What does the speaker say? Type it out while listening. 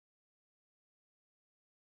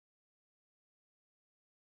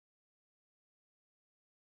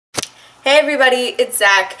Hey everybody, it's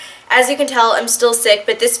Zach. As you can tell, I'm still sick,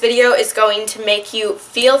 but this video is going to make you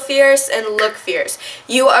feel fierce and look fierce.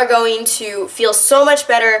 You are going to feel so much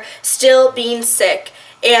better still being sick.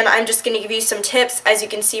 And I'm just going to give you some tips. As you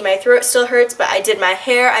can see, my throat still hurts, but I did my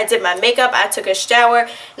hair, I did my makeup, I took a shower,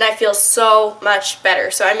 and I feel so much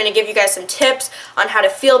better. So I'm going to give you guys some tips on how to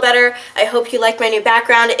feel better. I hope you like my new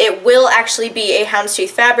background. It will actually be a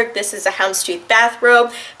houndstooth fabric. This is a houndstooth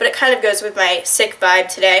bathrobe, but it kind of goes with my sick vibe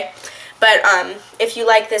today. But if you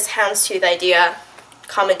like this houndstooth idea,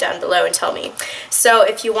 comment down below and tell me. So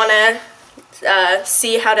if you want to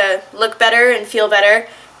see how to look better and feel better,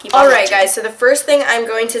 keep on watching. Guys, so the first thing I'm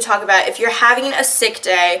going to talk about, if you're having a sick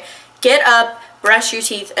day, get up, brush your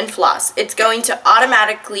teeth, and floss. It's going to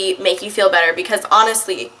automatically make you feel better because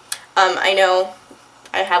honestly, I know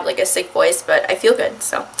I have like a sick voice, but I feel good,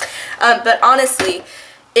 so. But honestly,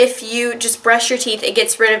 if you just brush your teeth, it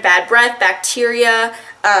gets rid of bad breath, bacteria,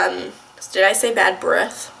 did I say bad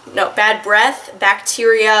breath? No, bad breath,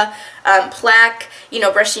 bacteria, plaque. You know,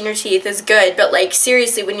 brushing your teeth is good, but like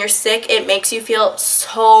seriously, when you're sick, it makes you feel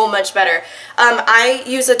so much better. I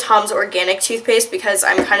use a Tom's Organic toothpaste because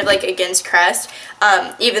I'm kind of like against Crest,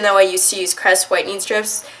 even though I used to use Crest whitening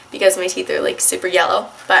strips because my teeth are like super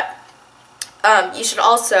yellow. But you should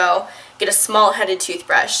also get a small-headed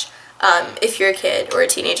toothbrush if you're a kid or a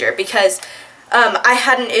teenager, because I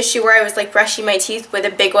had an issue where I was like brushing my teeth with a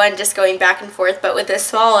big one just going back and forth, but with this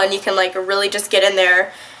small one you can like really just get in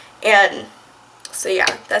there. And so yeah,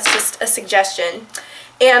 that's just a suggestion.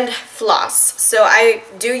 And floss. So I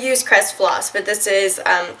do use Crest floss, but this is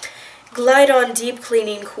Glide On Deep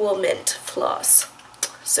Cleaning Cool Mint floss.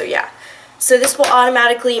 So yeah, so this will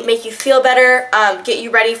automatically make you feel better, get you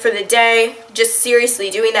ready for the day. Just seriously,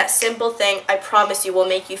 doing that simple thing, I promise you, will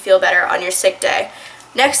make you feel better on your sick day.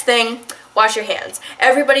 Next thing, wash your hands.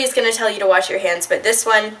 Everybody's going to tell you to wash your hands, but this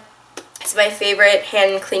one is my favorite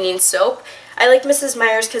hand cleaning soap. I like Mrs.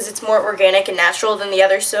 Meyer's because it's more organic and natural than the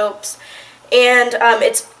other soaps. And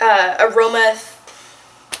it's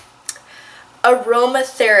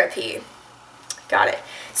aromatherapy. Got it.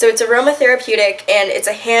 So it's aromatherapeutic, and it's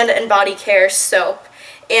a hand and body care soap.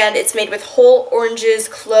 And it's made with whole oranges,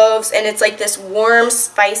 cloves, and it's like this warm,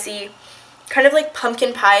 spicy, kind of like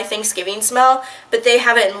pumpkin pie Thanksgiving smell, but they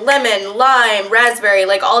have it in lemon, lime, raspberry,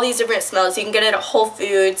 like all these different smells. You can get it at Whole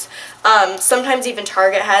Foods. Sometimes even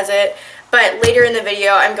Target has it. But later in the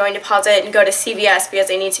video, I'm going to pause it and go to CVS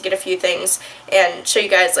because I need to get a few things and show you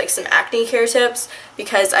guys like some acne care tips,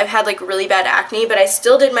 because I've had like really bad acne, but I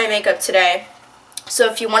still did my makeup today.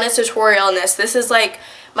 So if you want a tutorial on this, this is like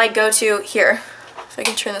my go-to, here, if I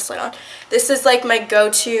can turn this light on. This is like my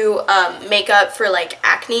go-to makeup for like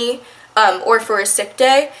acne or for a sick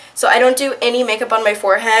day. So I don't do any makeup on my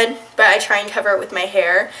forehead, but I try and cover it with my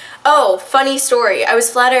hair. Oh, funny story. I was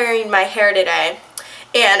flat ironing my hair today,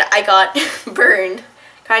 and I got burned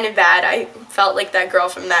kind of bad. I felt like that girl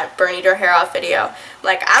from that Burn Eat Her Hair Off video. I'm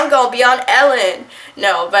like, I'm gonna be on Ellen.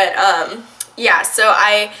 No, but yeah, so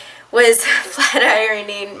I was flat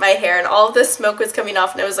ironing my hair and all of the smoke was coming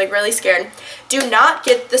off and I was like really scared. Do not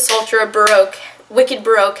get the Sultra Baroque, Wicked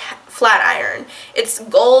Baroque flat iron. It's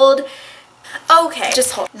gold. Okay,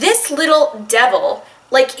 just hold. This little devil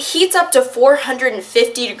like heats up to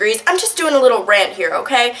 450 degrees. I'm just doing a little rant here,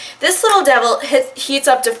 okay? This little devil heats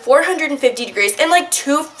up to 450 degrees in like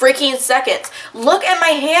 2 freaking seconds. Look at my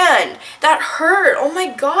hand. That hurt. Oh my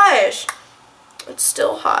gosh. It's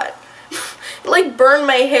still hot. It like burned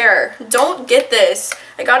my hair. Don't get this.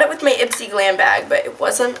 I got it with my Ipsy Glam bag, but it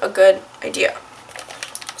wasn't a good idea.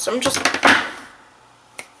 So I'm just...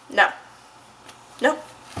 No. No.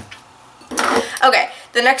 Okay,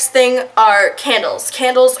 the next thing are candles.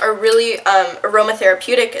 Candles are really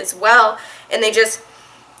aromatherapeutic as well, and they just,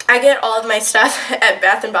 I get all of my stuff at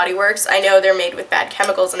Bath & Body Works. I know they're made with bad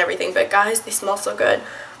chemicals and everything, but guys, they smell so good.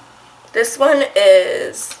 This one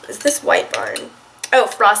is this White Barn? Oh,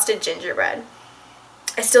 frosted gingerbread.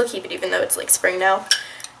 I still keep it even though it's like spring now.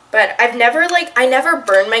 But I've never I never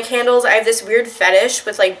burn my candles. I have this weird fetish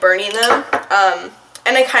with like burning them.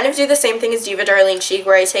 And I kind of do the same thing as Diva Darling Chic,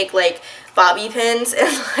 where I take like bobby pins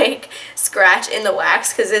and like scratch in the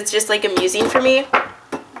wax because it's just like amusing for me.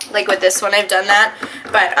 Like with this one, I've done that.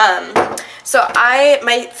 But so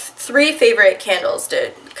my 3 favorite candles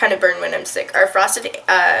to kind of burn when I'm sick are frosted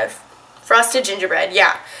gingerbread.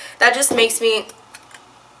 Yeah, that just makes me.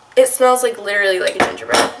 It smells like literally like a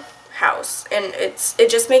gingerbread house, and it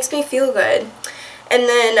just makes me feel good. And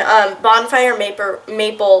then bonfire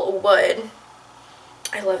maple wood.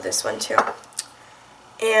 I love this one too.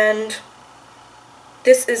 And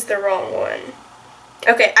this is the wrong one.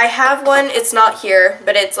 Okay, I have one, it's not here,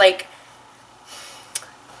 but it's like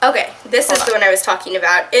Okay, this is the one I was talking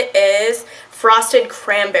about. It is Frosted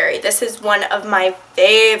Cranberry. This is one of my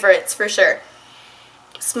favorites for sure.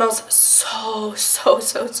 It smells so, so,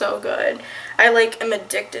 so, so good. I like am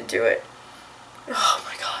addicted to it. Oh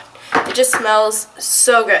my god. It just smells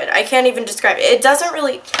so good. I can't even describe it. It doesn't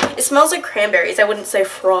really, it smells like cranberries. I wouldn't say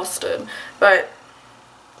frosted, but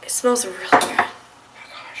it smells really good. Oh my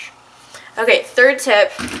gosh. Okay, third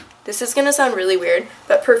tip. This is gonna sound really weird,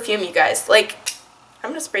 but perfume, you guys. Like,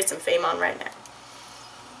 I'm gonna spray some Fame on right now.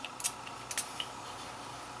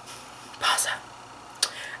 Pause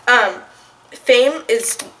that. Fame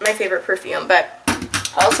is my favorite perfume, but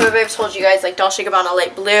also I've told you guys, like, Dolce & Gabbana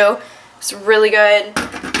Light Blue. It's really good.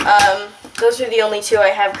 Those are the only two I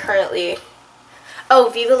have currently. Oh,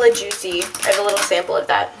 Viva La Juicy. I have a little sample of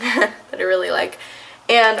that that I really like.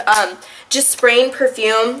 And just spraying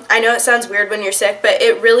perfume. I know it sounds weird when you're sick, but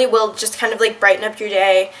it really will just kind of like brighten up your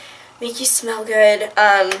day, make you smell good.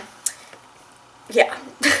 Yeah.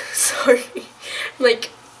 Sorry.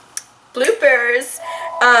 Like, bloopers.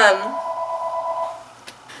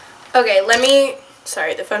 Okay,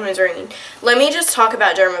 sorry, the phone was ringing. Let me just talk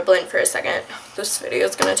about Dermablend for a second. This video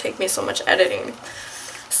is going to take me so much editing.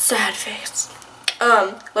 Sad face.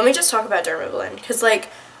 Let me just talk about Dermablend, because, like,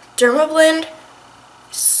 Dermablend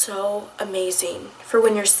is so amazing for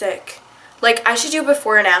when you're sick. Like, I should do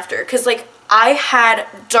before and after, because, like, I had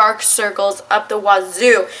dark circles up the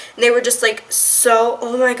wazoo, and they were just, like, so,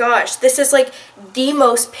 oh my gosh, this is, like, the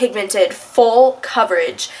most pigmented, full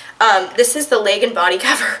coverage. This is the leg and body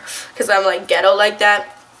cover, because I'm, like, ghetto like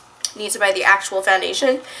that. Need to buy the actual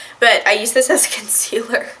foundation, but I use this as a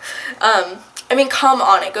concealer. I mean, come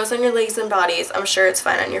on, it goes on your legs and bodies. I'm sure it's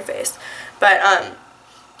fine on your face, but,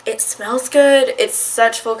 it smells good. It's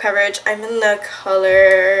such full coverage. I'm in the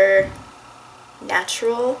color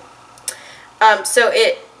Natural. So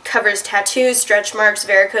it covers tattoos, stretch marks,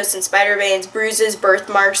 varicose and spider veins, bruises,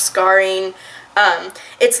 birthmarks, scarring.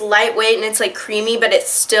 It's lightweight and it's like creamy, but it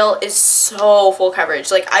still is so full coverage.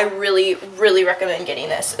 Like, I really, really recommend getting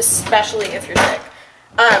this, especially if you're sick.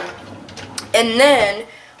 And then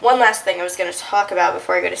one last thing I was going to talk about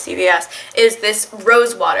before I go to CVS is this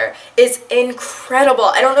rose water. It's incredible.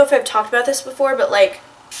 I don't know if I've talked about this before, but like,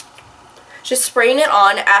 just spraying it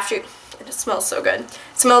on after, it smells so good. It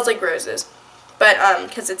smells like roses, but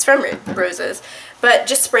because it's from roses. But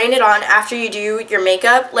just spraying it on after you do your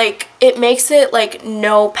makeup, like, it makes it like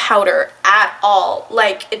no powder at all.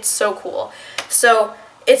 Like, it's so cool. So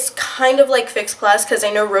it's kind of like Fix Plus, because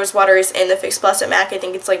I know rose water is in the Fix Plus at MAC. I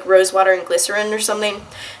think it's like rose water and glycerin or something,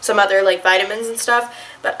 some other like vitamins and stuff.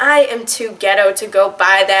 But I am too ghetto to go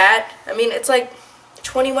buy that. I mean, it's like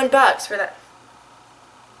 21 bucks for that.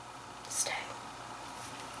 Stay.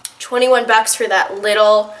 21 bucks for that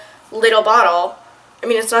little bottle. I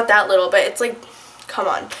mean, it's not that little, but it's like, come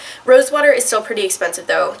on. Rose water is still pretty expensive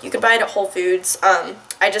though. You can buy it at Whole Foods.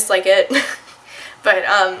 I just like it. But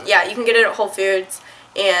yeah, you can get it at Whole Foods,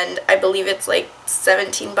 and I believe it's like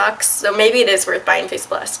 17 bucks. So maybe it is worth buying Face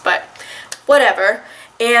Plus, but whatever.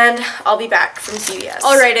 And I'll be back from CVS.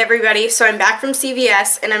 All right, everybody. So I'm back from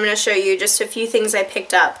CVS, and I'm going to show you just a few things I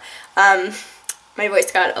picked up. My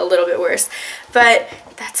voice got a little bit worse, but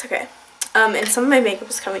that's okay. And some of my makeup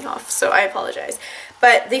is coming off, so I apologize.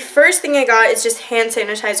 But the first thing I got is just hand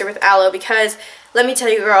sanitizer with aloe, because let me tell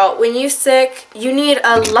you, girl, when you're sick, you need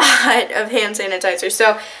a lot of hand sanitizer.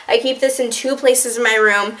 So I keep this in 2 places in my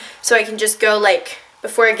room, so I can just go, like,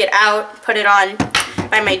 before I get out, put it on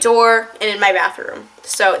by my door and in my bathroom.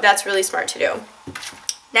 So that's really smart to do.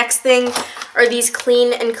 Next thing are these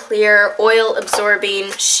clean and clear oil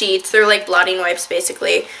absorbing sheets. They're like blotting wipes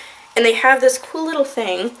basically. And they have this cool little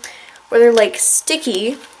thing where they're like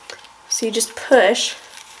sticky. So you just push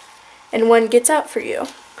and one gets out for you.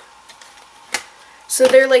 So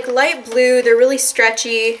they're like light blue. They're really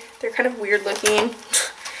stretchy. They're kind of weird looking.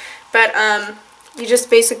 But you just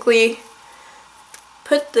basically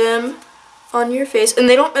put them on your face. And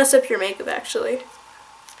they don't mess up your makeup actually.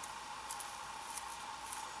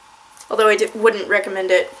 Although I wouldn't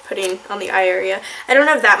recommend it putting on the eye area. I don't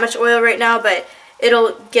have that much oil right now, but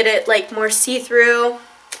it'll get it like more see-through.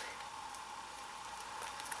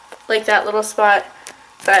 Like that little spot.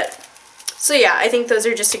 But, so yeah, I think those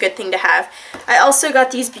are just a good thing to have. I also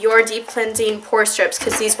got these Biore Deep Cleansing Pore Strips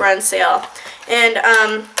because these were on sale. And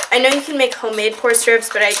I know you can make homemade pore strips,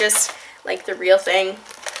 but I just like the real thing.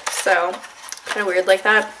 So, kind of weird like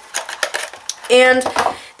that. And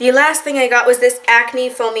the last thing I got was this acne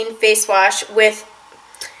foaming face wash with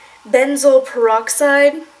benzoyl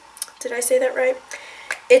peroxide. Did I say that right?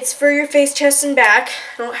 it's for your face, chest, and back.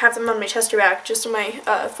 I don't have them on my chest or back, just on my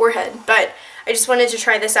forehead, but I just wanted to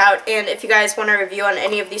try this out, and if you guys want a review on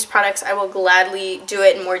any of these products, I will gladly do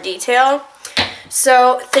it in more detail.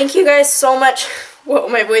 So thank you guys so much. Whoa,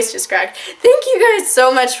 my voice just cracked. Thank you guys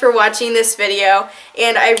so much for watching this video,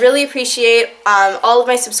 and I really appreciate all of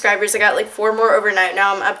my subscribers. I got like 4 more overnight.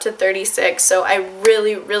 Now I'm up to 36, so I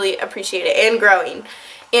really appreciate it, and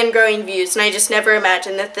growing views, and I just never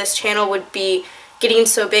imagined that this channel would be getting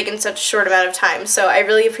so big in such a short amount of time. So I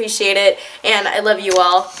really appreciate it, and I love you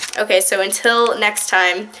all. Okay, so until next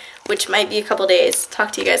time, which might be a couple days,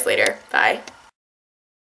 talk to you guys later. Bye.